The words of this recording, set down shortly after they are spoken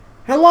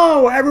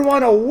Hello,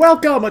 everyone, and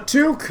welcome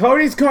to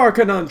Cody's Car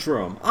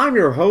Conundrum. I'm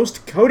your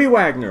host, Cody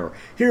Wagner.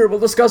 Here we'll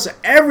discuss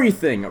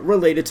everything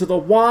related to the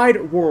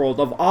wide world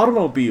of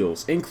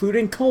automobiles,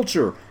 including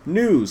culture,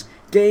 news,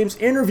 games,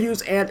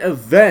 interviews, and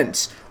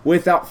events.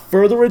 Without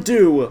further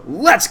ado,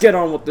 let's get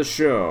on with the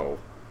show.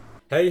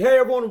 Hey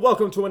everyone,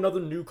 welcome to another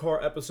new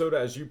car episode.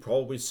 As you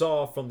probably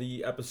saw from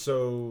the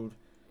episode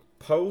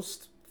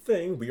post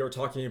thing, we're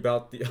talking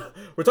about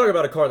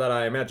a car that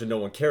I imagine no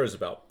one cares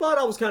about, but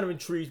I was kind of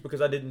intrigued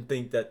because I didn't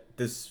think that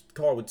this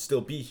car would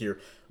still be here,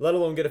 let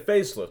alone get a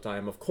facelift. I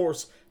am of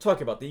course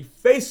talking about the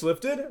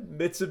facelifted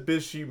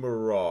Mitsubishi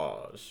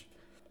Mirage.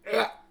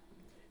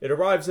 It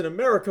arrives in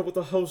America with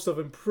a host of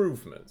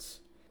improvements.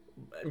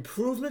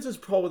 Improvements is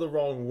probably the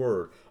wrong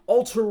word.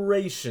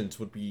 Alterations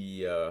would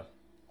be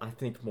I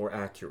think more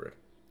accurate,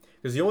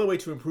 because the only way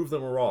to improve the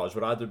Mirage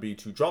would either be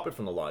to drop it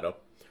from the lineup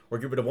or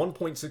give it a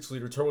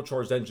 1.6-liter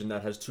turbocharged engine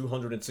that has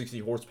 260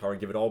 horsepower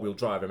and give it all-wheel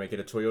drive and make it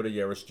a Toyota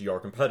Yaris GR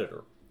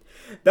competitor.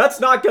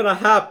 That's not gonna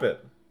happen!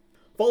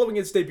 Following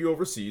its debut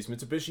overseas,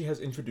 Mitsubishi has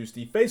introduced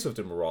the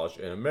facelifted Mirage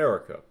in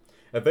America.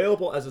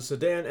 Available as a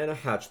sedan and a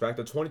hatchback,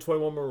 the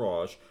 2021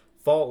 Mirage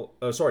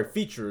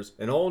features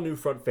an all-new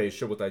front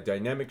fascia with a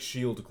dynamic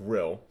shield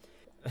grille.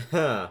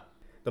 The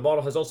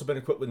model has also been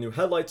equipped with new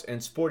headlights and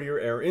sportier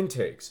air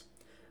intakes.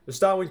 The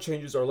styling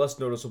changes are less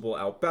noticeable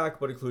out back,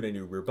 but include a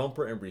new rear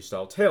bumper and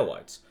restyled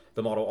taillights.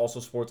 The model also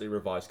sports a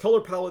revised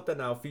color palette that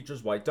now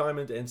features white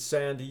diamond and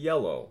sand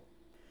yellow.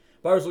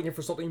 Buyers looking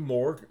for something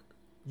more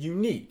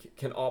unique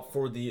can opt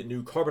for the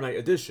new Carbonite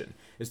edition.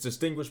 It's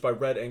distinguished by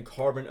red and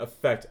carbon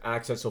effect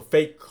accents, so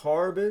fake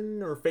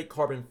carbon or fake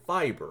carbon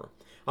fiber.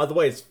 Either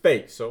way, it's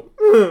fake, so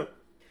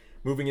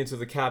Moving into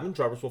the cabin,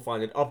 drivers will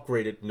find an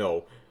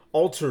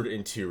altered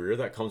interior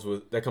that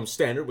comes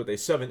standard with a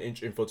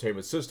 7-inch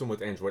infotainment system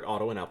with Android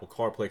Auto and Apple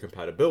CarPlay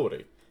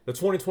compatibility. The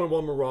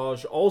 2021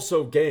 Mirage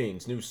also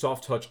gains new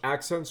soft touch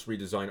accents,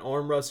 redesigned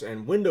armrests,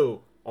 and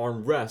window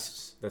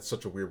armrests. That's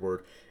such a weird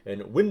word.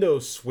 And window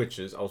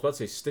switches. I was about to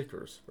say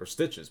stickers or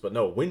stitches, but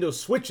no, window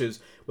switches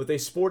with a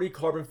sporty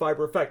carbon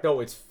fiber effect. No,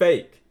 it's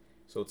fake,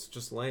 so it's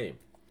just lame.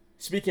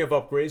 Speaking of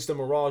upgrades, the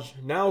Mirage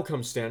now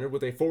comes standard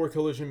with a forward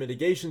collision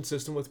mitigation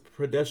system with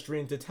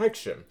pedestrian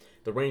detection.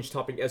 The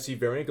range-topping SE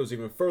variant goes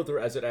even further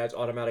as it adds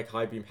automatic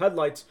high-beam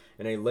headlights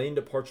and a lane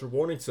departure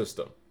warning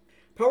system.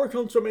 Power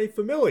comes from a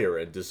familiar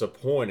and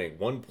disappointing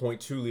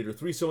 1.2-liter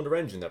 3-cylinder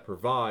engine that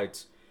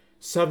provides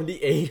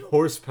 78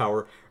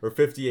 horsepower or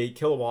 58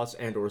 kilowatts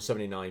and or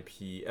 79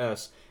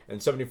 PS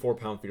and 74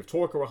 pound-feet of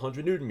torque or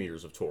 100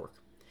 newton-meters of torque.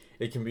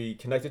 It can be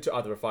connected to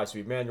either a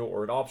 5-speed manual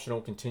or an optional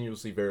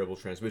continuously variable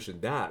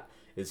transmission. That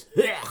is,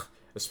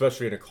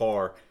 especially in a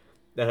car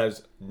that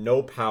has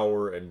no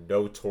power and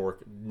no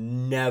torque.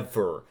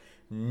 Never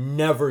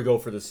go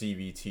for the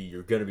CVT.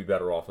 You're going to be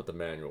better off with the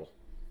manual.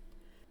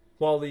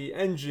 While the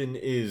engine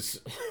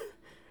is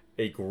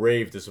a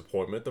grave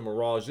disappointment, the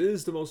Mirage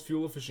is the most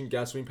fuel-efficient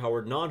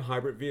gasoline-powered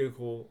non-hybrid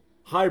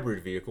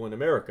hybrid vehicle in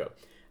America,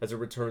 as it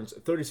returns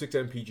 36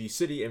 mpg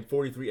city and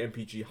 43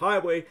 mpg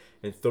highway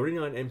and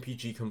 39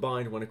 mpg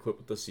combined when equipped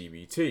with the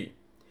CVT.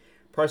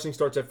 Pricing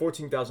starts at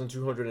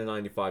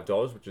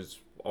 $14,295, which is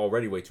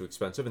already way too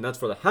expensive, and that's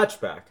for the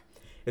hatchback.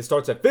 It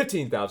starts at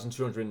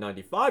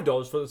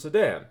 $15,295 for the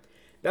sedan.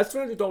 That's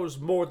 $300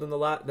 more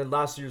than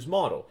last year's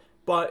model,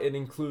 but it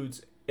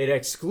excludes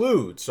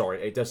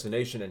a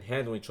destination and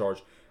handling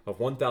charge of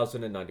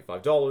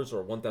 $1,095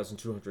 or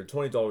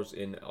 $1,220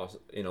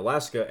 in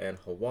Alaska and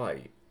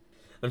Hawaii.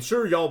 I'm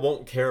sure y'all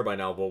won't care by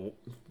now, but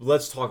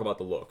let's talk about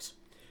the looks.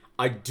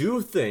 I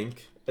do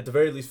think, at the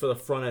very least for the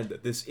front end,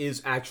 that this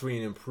is actually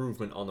an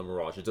improvement on the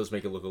Mirage. It does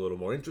make it look a little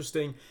more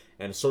interesting,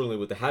 and certainly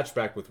with the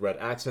hatchback with red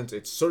accents,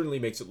 it certainly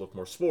makes it look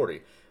more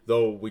sporty.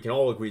 Though we can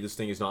all agree this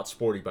thing is not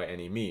sporty by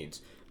any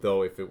means.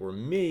 Though if it were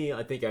me,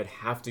 I think I'd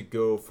have to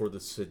go for the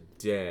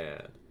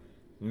sedan.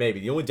 Maybe.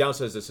 The only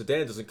downside is the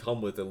sedan doesn't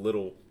come with a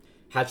little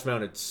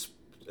hatch-mounted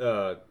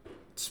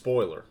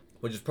spoiler,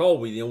 which is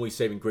probably the only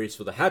saving grace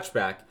for the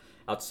hatchback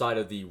outside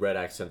of the red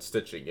accent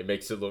stitching. It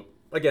makes it look,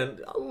 again,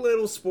 a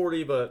little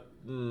sporty, but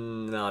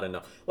not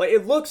enough. Like,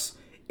 it looks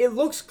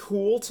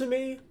cool to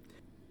me,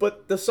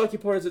 but the sucky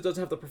part is it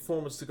doesn't have the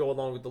performance to go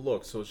along with the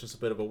look, so it's just a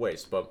bit of a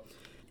waste. But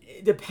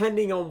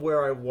depending on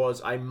where I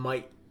was, I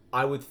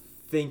would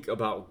think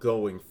about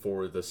going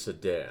for the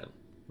sedan.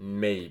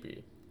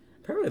 Maybe.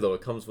 Apparently, though,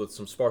 it comes with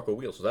some Sparco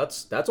wheels, so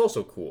that's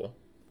also cool.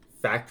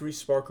 Factory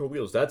Sparco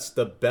wheels. That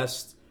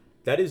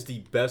is the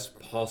best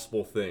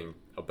possible thing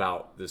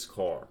about this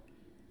car.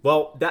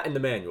 Well, that and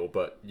the manual,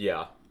 but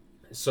yeah.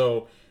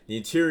 So, the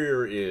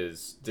interior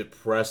is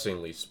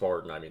depressingly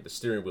Spartan. I mean, the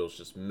steering wheel is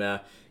just meh.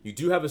 You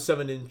do have a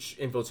 7-inch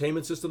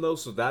infotainment system, though,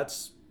 so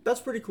that's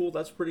pretty cool.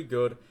 That's pretty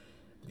good.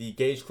 The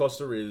gauge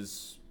cluster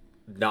is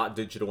not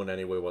digital in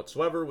any way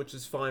whatsoever, which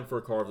is fine for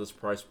a car of this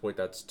price point.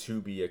 That's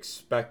to be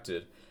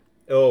expected.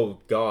 Oh,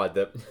 God.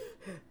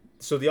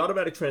 So, the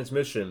automatic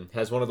transmission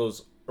has one of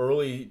those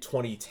early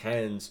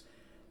 2010s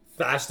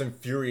Fast and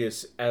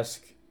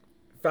Furious-esque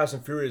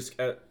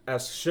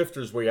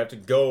shifters where you have to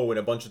go in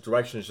a bunch of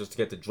directions just to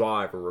get to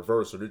drive or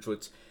reverse or neutral.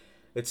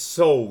 It's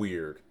so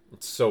weird.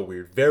 It's so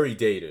weird. Very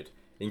dated.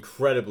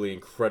 Incredibly,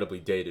 incredibly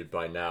dated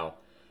by now.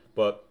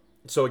 But,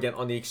 so again,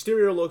 on the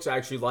exterior looks, I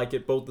actually like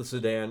it, both the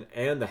sedan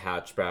and the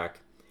hatchback.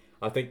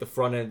 I think the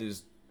front end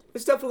it's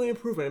definitely an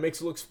improvement. It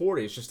makes it look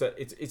sporty. It's just that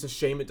it's a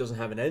shame it doesn't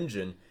have an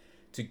engine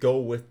to go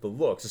with the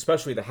looks,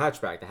 especially the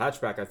hatchback. The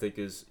hatchback, I think,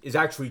 is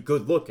actually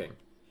good looking.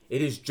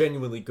 It is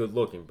genuinely good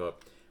looking,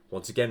 but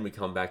once again, we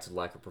come back to the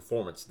lack of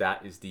performance.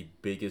 That is the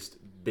biggest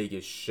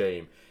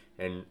shame.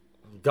 And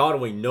God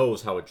only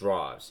knows how it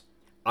drives.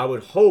 I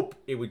would hope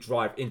it would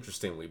drive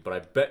interestingly, but I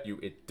bet you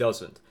it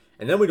doesn't.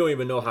 And then we don't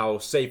even know how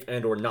safe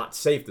and or not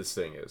safe this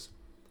thing is.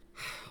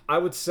 I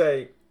would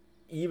say,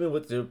 even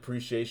with the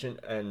appreciation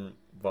and,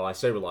 well, I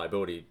say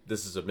reliability,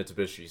 this is a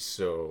Mitsubishi,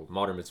 so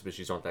modern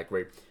Mitsubishis aren't that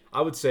great.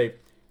 I would say,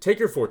 take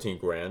your 14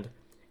 grand,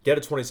 get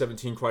a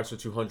 2017 Chrysler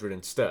 200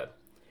 instead.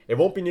 It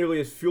won't be nearly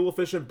as fuel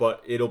efficient,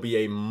 but it'll be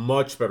a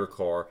much better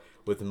car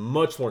with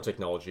much more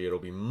technology. It'll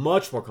be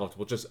much more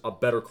comfortable, just a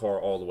better car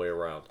all the way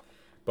around.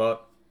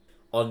 But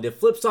on the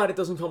flip side, it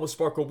doesn't come with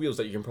Sparco wheels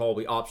that you can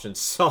probably option.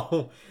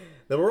 So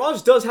the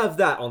Mirage does have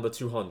that on the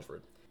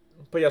 200.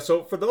 But yeah,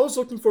 so for those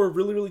looking for a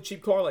really, really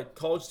cheap car like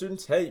college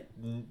students, hey,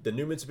 the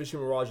new Mitsubishi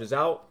Mirage is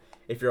out.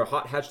 If you're a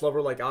hot hatch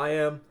lover like I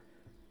am,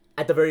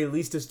 at the very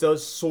least, this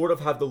does sort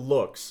of have the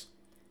looks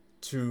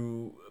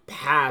to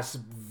pass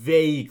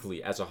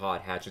vaguely as a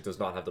hot hatch. It does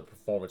not have the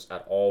performance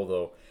at all,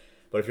 though.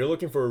 But if you're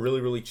looking for a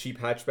really, really cheap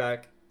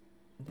hatchback,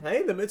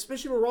 hey, the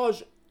Mitsubishi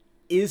Mirage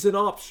is an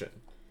option.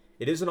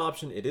 It is an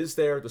option. It is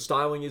there. The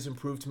styling is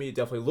improved to me. It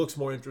definitely looks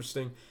more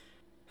interesting.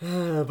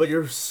 But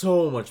you're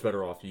so much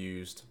better off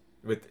used.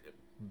 With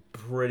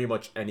pretty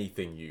much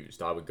anything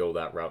used, I would go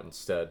that route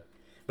instead.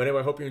 But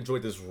anyway, I hope you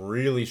enjoyed this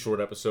really short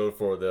episode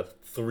for the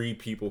 3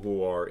 people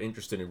who are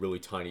interested in really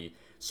tiny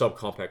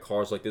subcompact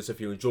cars like this.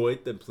 If you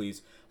enjoyed, then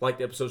please like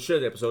the episode, share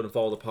the episode, and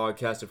follow the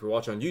podcast. If you're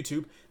watching on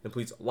YouTube, then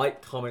please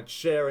like, comment,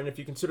 share, and if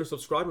you consider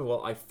subscribing,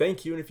 well, I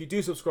thank you. And if you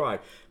do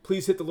subscribe,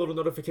 please hit the little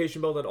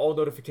notification bell and all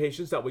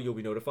notifications. That way you'll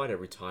be notified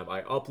every time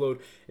I upload.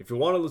 If you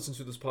want to listen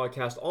to this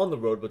podcast on the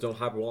road but don't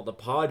want the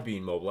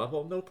Podbean mobile app,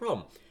 well, no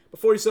problem.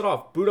 Before you set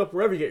off, boot up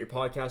wherever you get your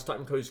podcast, type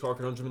in Cody's Car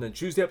Conundrum, and then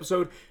choose the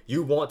episode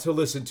you want to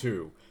listen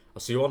to. I'll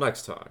see you all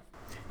next time.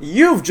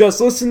 You've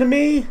just listened to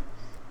me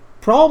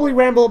probably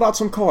ramble about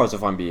some cars,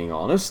 if I'm being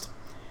honest.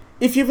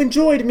 If you've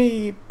enjoyed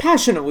me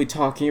passionately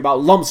talking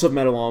about lumps of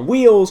metal on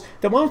wheels,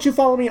 then why don't you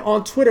follow me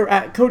on Twitter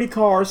at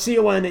CodyCar,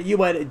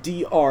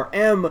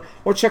 CONUNDRM,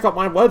 or check out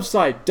my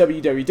website,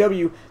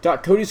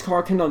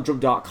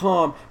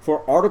 www.codyscarconundrum.com,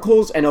 for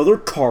articles and other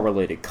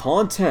car-related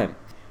content.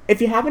 If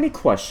you have any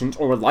questions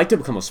or would like to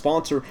become a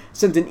sponsor,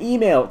 send an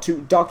email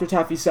to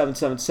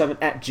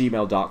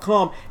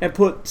drtaffy777@gmail.com and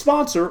put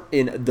sponsor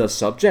in the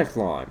subject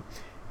line.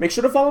 Make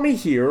sure to follow me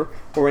here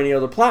or any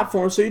other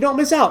platform so you don't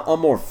miss out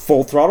on more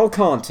full throttle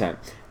content.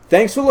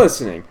 Thanks for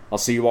listening. I'll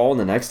see you all in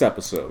the next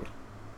episode.